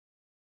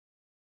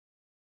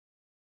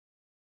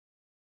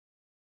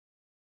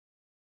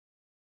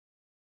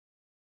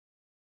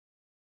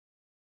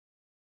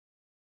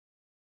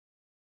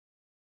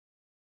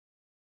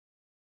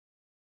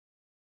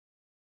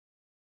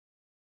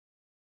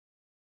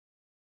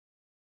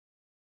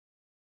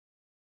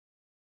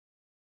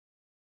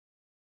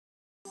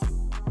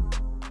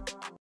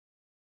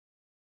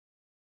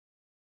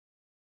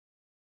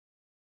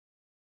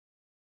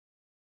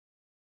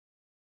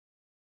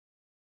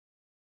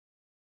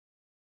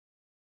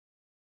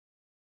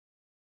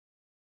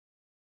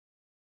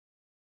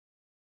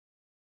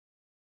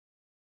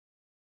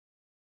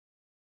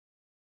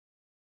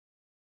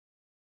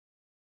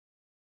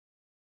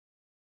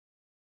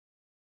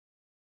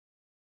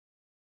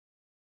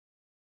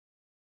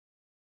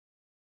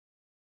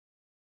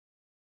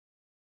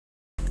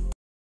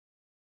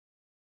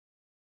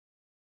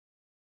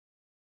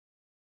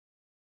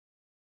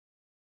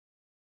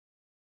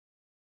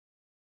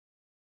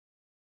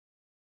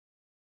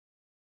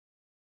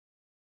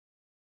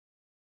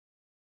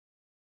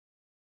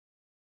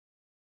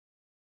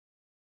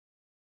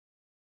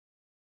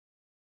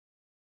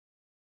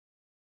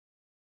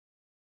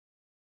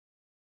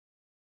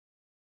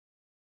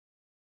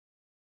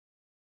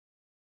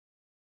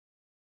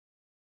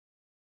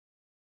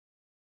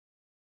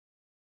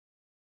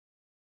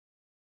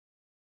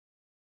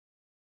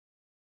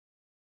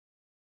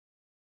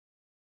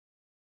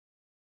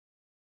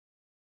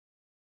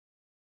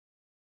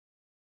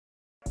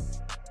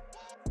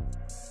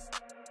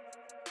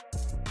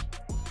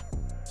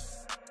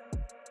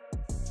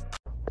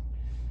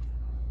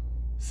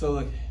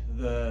So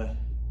the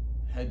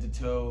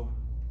head-to-toe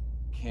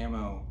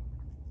camo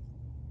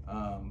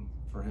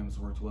for him has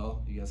worked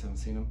well. You guys haven't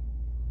seen him?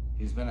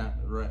 He's been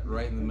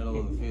right in the middle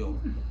of the field.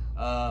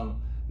 No,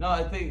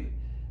 I think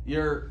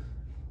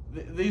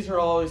these are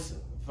always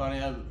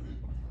funny.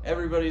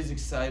 Everybody's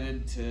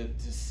excited to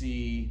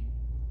see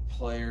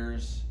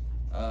players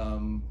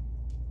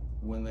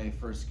when they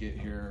first get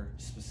here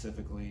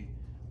specifically,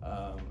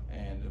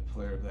 and a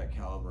player of that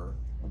caliber.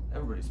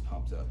 Everybody's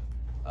pumped up.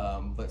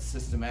 But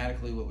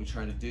systematically what we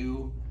try to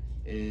do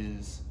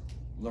is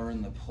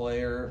learn the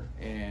player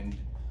and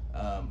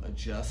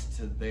adjust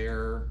to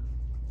their,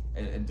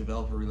 and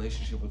develop a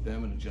relationship with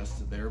them and adjust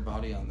to their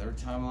body on their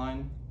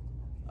timeline,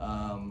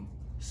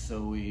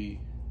 so we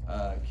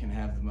can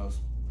have the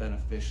most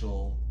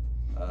beneficial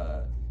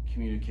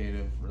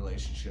communicative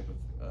relationship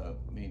of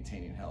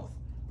maintaining health.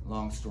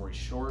 Long story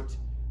short,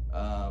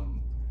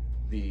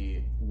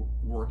 the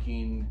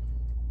working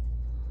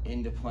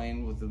into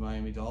playing with the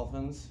Miami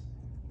Dolphins,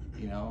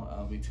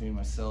 between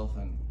myself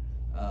and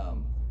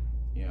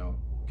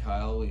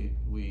Kyle,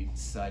 we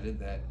decided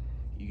that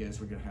you guys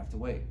were gonna have to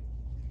wait,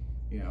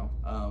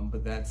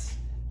 but that's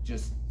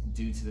just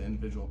due to the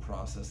individual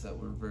process that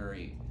we're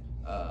very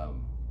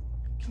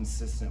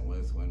consistent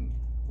with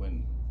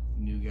when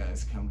new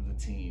guys come to the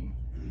team.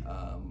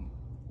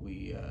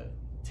 We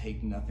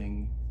take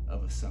nothing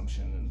of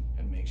assumption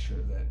and make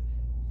sure that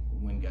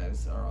when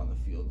guys are on the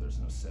field, there's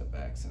no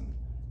setbacks, and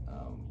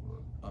we're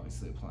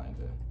obviously applying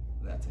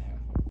that to him.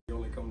 We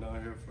only come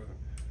down here for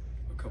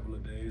a couple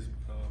of days.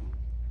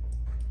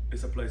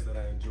 It's a place that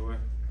I enjoy.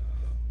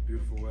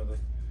 Beautiful weather,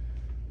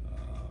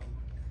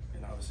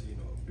 and obviously,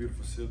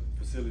 beautiful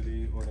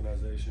facility,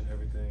 organization,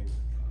 everything.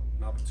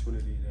 An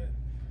opportunity that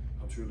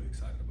I'm truly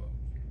excited about.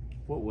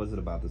 What was it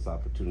about this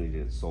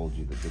opportunity that sold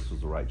you that this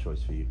was the right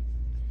choice for you?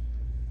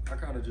 I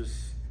kind of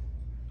just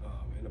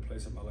in a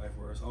place in my life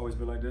where it's always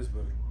been like this,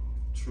 but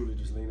truly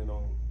just leaning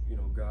on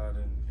God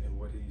and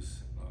what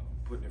He's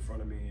putting in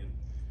front of me, and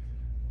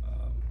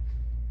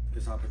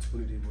this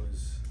opportunity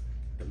was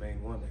the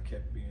main one that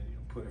kept being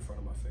put in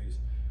front of my face.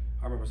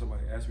 I remember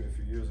somebody asked me a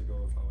few years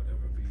ago if I would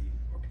ever be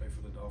or play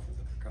for the Dolphins,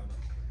 and I kind of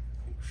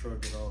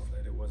shrugged it off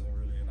that it wasn't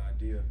really an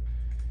idea.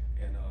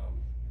 And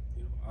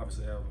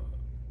obviously I have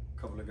a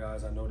couple of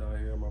guys I know down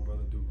here. My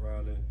brother Duke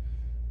Riley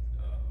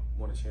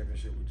won a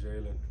championship with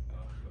Jalen.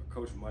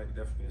 Coach Mike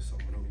definitely is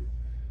someone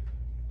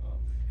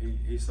who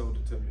he sold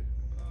it to me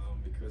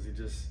because it's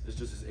just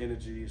his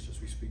energy. It's just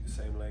we speak the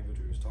same language.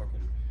 We was talking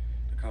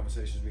the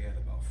conversations we had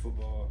about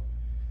football,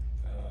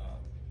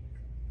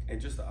 and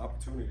just the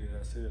opportunity that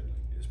I said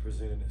is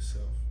presenting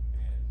itself.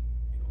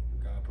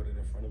 And God put it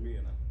in front of me,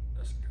 and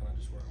that's kind of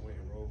just where I went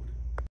and rolled with it.